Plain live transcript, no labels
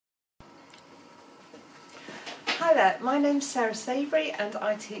Hi there, my name's Sarah Savory and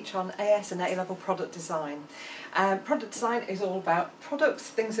I teach on AS and A-level product design. Product design is all about products,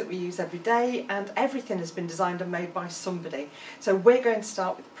 things that we use every day, and everything has been designed and made by somebody. So we're going to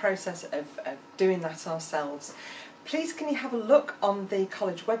start with the process of doing that ourselves. Please can you have a look on the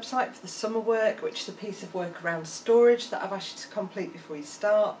college website for the summer work, which is a piece of work around storage that I've asked you to complete before you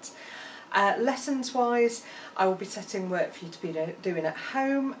start. Lessons wise, I will be setting work for you to be doing at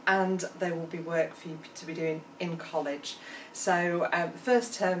home, and there will be work for you to be doing in college. So the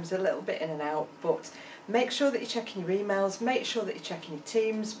first term's a little bit in and out, but make sure that you're checking your emails, make sure that you're checking your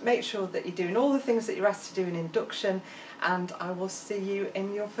Teams, make sure that you're doing all the things that you're asked to do in induction, and I will see you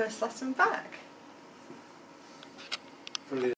in your first lesson back. Brilliant.